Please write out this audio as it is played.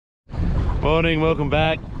Morning, welcome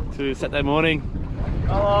back to Saturday morning.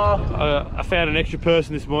 Hello. I found an extra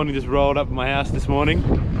person this morning, just rolled up at my house this morning.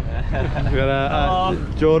 We've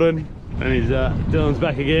got Jordan, and he's Dylan's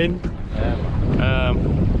back again.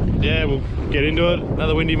 Yeah, we'll get into it.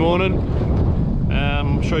 Another windy morning.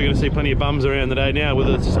 I'm sure you're going to see plenty of bums around today now with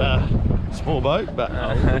a small boat, but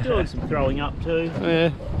we're doing some throwing up too. Yeah,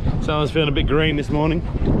 someone's feeling a bit green this morning.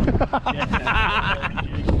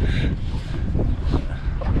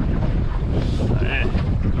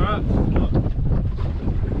 Alright.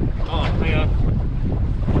 Oh, hang on.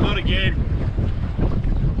 Not again.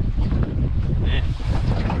 Yeah.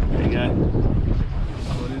 There you go.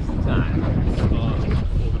 What is the time? It's 4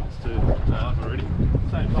 minutes to 5 already.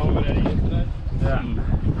 Same time we got out of yesterday. Yeah.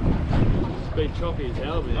 It's been choppy as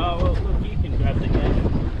hell, man. Oh, well, look, you can grab the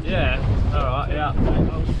game. Yeah. Alright, yeah.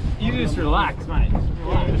 You just relax, mate.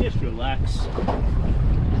 Yeah, just relax.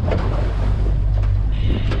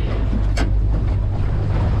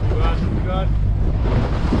 Good.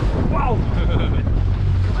 Wow!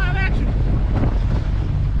 Live action!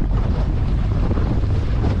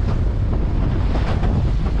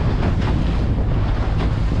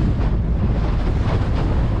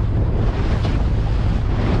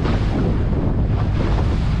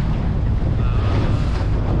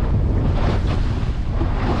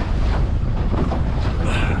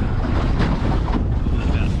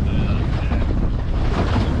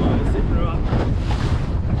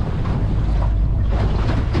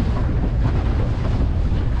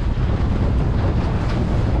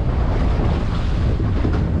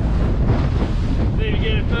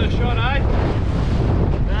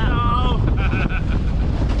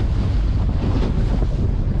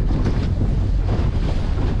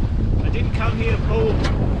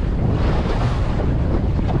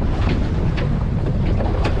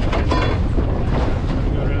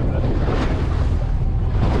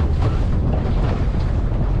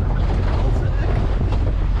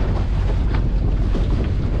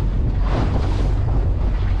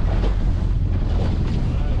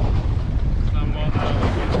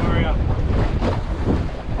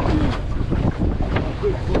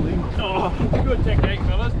 Good technique,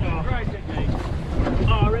 fellas. Oh, great technique. Oh,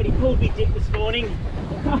 I already pulled me dick this morning.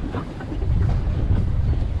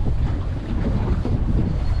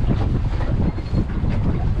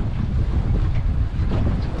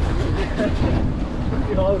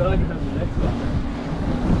 Hold on, come to the next one.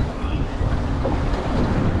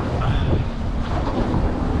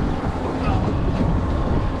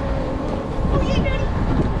 Oh, yeah, Daddy.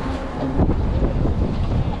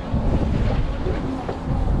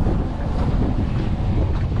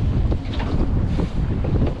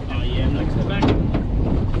 Oh, yeah, I'm next to the back. Oh,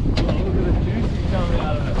 look at the juicy coming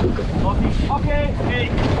out of it. Okay. Okay.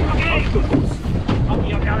 Yeah.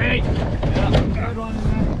 Good one in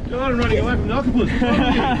there. Jordan running away from the octopus.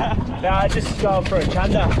 Nah, just going for a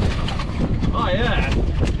chunder. Oh, yeah.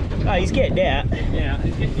 Oh, he's getting out. Yeah,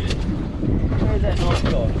 he's getting it. Where's that knife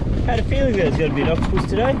gone? Had a feeling there was going to be an octopus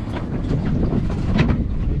today.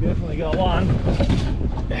 We definitely got one.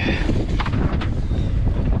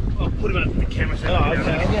 I'll put him up the camera so Oh,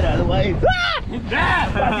 okay, I'll get out of the way.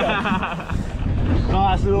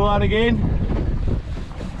 Nice little one again.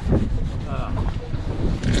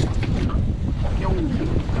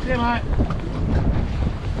 Yeah, mate.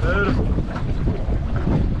 Beautiful.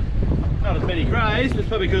 Not as many crays, but it's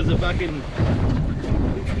probably because the fucking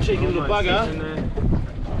cheeky little bugger. Yeah,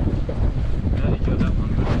 you got that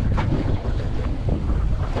one.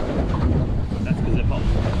 That's because they popped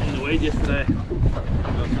in the weed yesterday.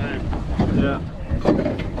 Yeah.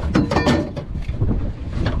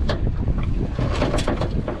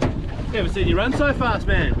 You haven't seen you run so fast,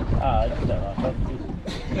 man. Oh, I just don't like octopus.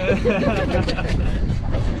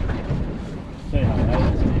 See how it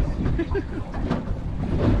is.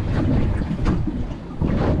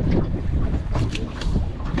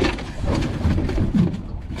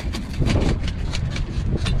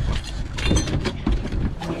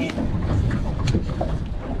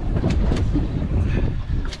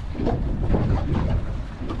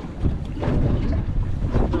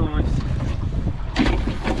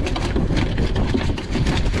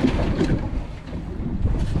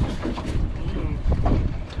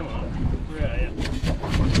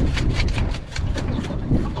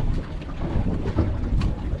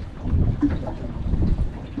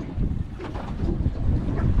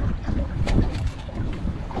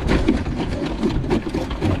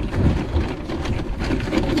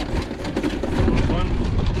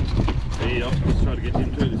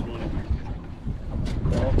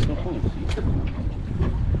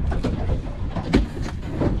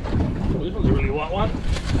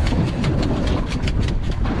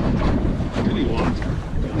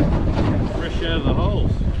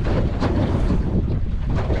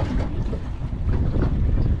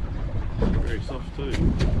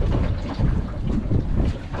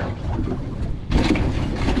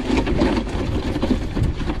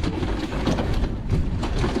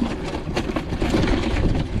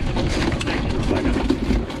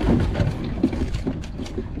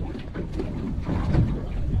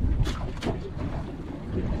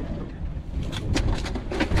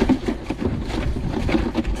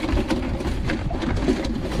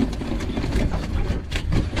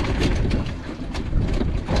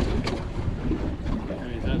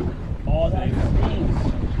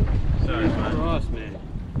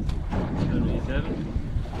 7.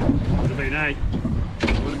 Would have been 8.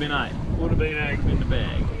 Would have been 8. Would have been eggs in the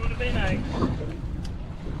bag. Would have been 8.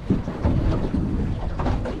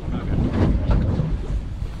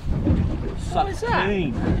 What is that?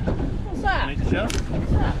 Clean. What's that? Need to show?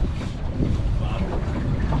 What's that?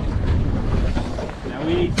 Now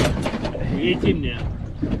we eat him now.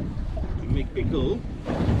 We make pickle.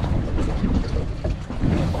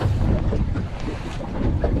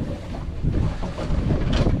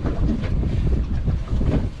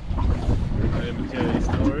 Let me tell you a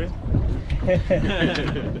story.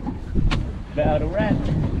 About a rat.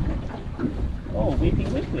 Oh, whippy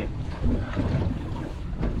whip whip.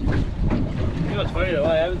 You know what's funny though,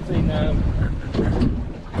 I haven't seen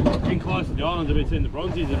in close to the islands, I've been seeing the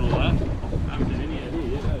bronzies and all that. I haven't seen any out here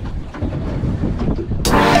yet.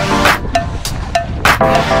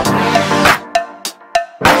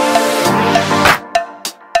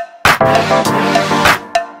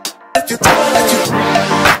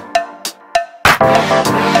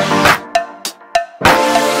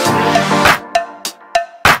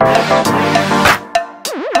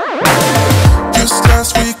 Just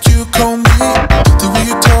last week you called me. The way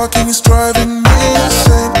you're talking is driving me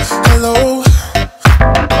insane. Hello.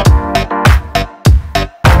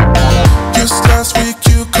 Just last week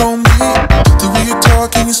you called me. The way you're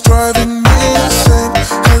talking is driving me insane.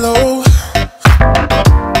 Hello.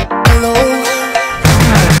 Hello.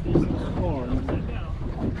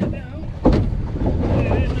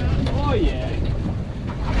 Oh yeah.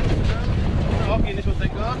 Hockey in this one,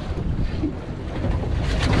 thank God.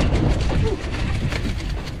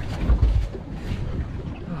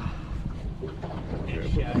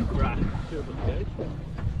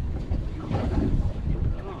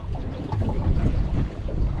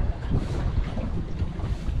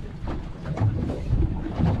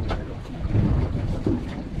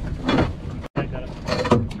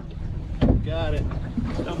 Got it.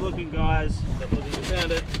 Stop looking, guys. Stop looking. You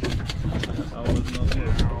found it. I was not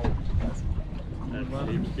there. That's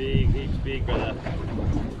heaps big, brother.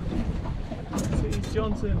 See,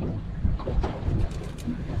 Johnson.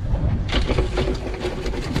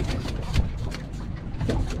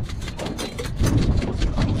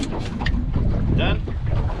 Done?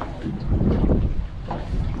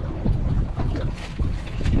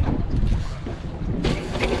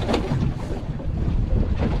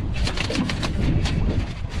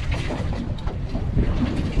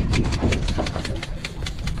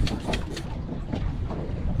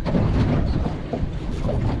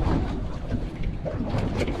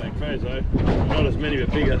 Like crazy, though. Not as many,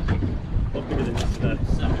 but bigger. A lot bigger than yesterday.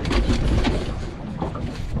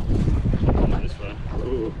 This one.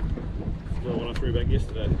 Ooh. The one I threw back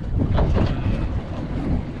yesterday.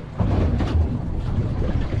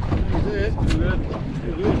 He's there. Too good.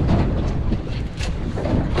 Too good.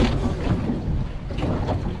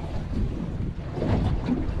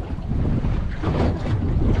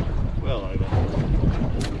 Well over.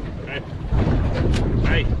 Okay.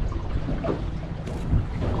 Hey.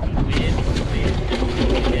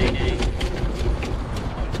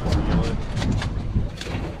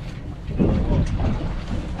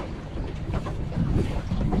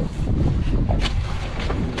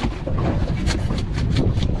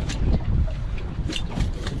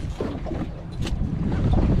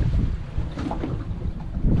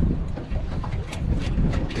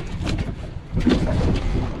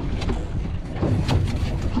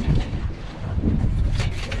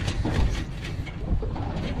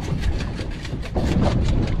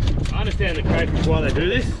 I understand the crayfish why they do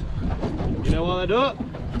this. You know why they do it?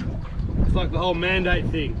 It's like the whole mandate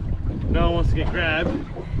thing. No one wants to get grabbed,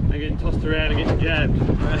 they're getting tossed around and getting jabbed.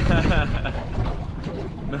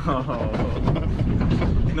 No.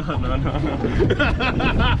 No.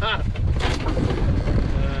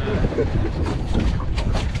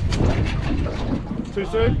 Too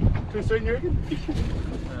soon? Too soon, you reckon?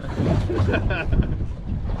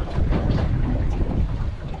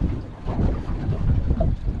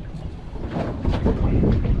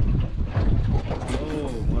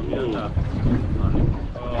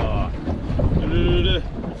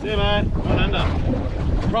 See, mate, one under.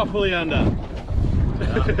 Properly under.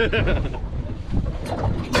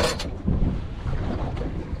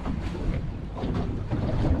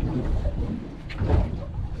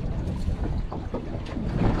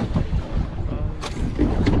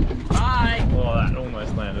 Bye. Oh, that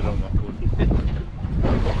almost landed on my foot.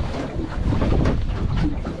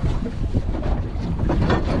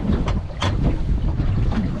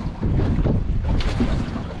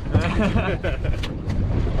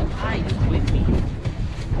 Hi, just with me.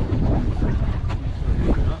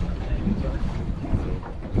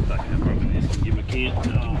 Give him a can.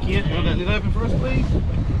 Oh, can't. You want that lid over? open for us, please?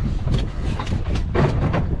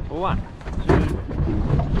 1, 2,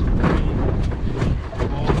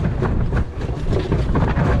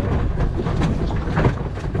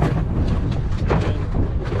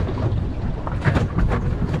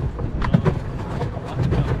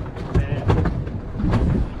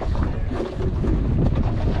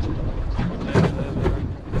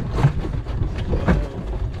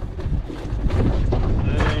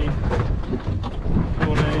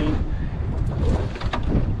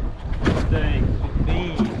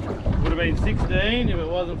 3, 16 if it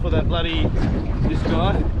wasn't for that bloody this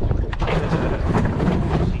guy.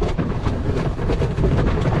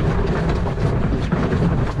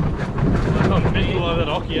 I can't fit all over that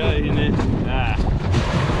Occhio in there. Ah.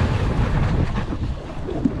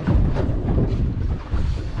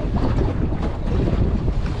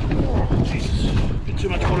 Oh, Jesus. Bit too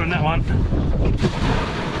much water in that one.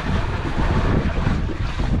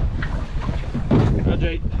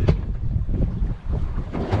 Roger.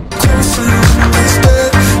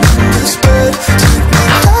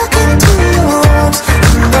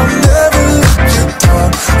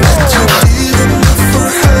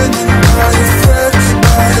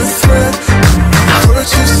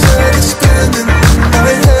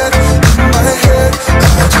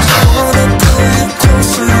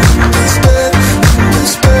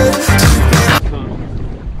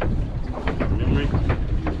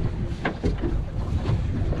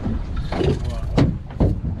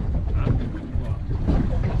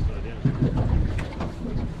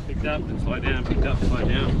 Up and slow down, picked up, slow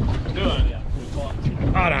down. Do it. Yeah.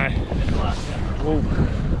 I know.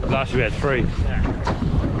 Last year we had 3.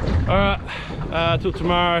 Yeah. Alright, till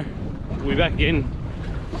tomorrow. We'll be back again.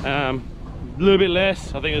 A little bit less.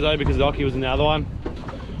 I think it was only because the Occhio was in the other one.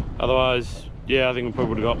 Otherwise, yeah, I think we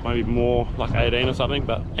probably would have got maybe more, like 18 or something.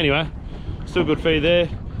 But anyway, still good feed there.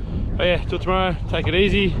 But yeah, till tomorrow. Take it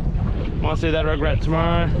easy. Might see that rugrat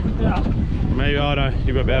tomorrow. Yeah. Maybe, I don't know.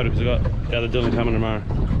 You've got about it because I've got the other Dylan coming tomorrow.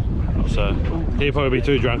 So he'll probably be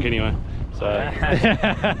too drunk anyway. So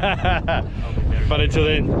but until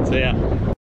then, see ya.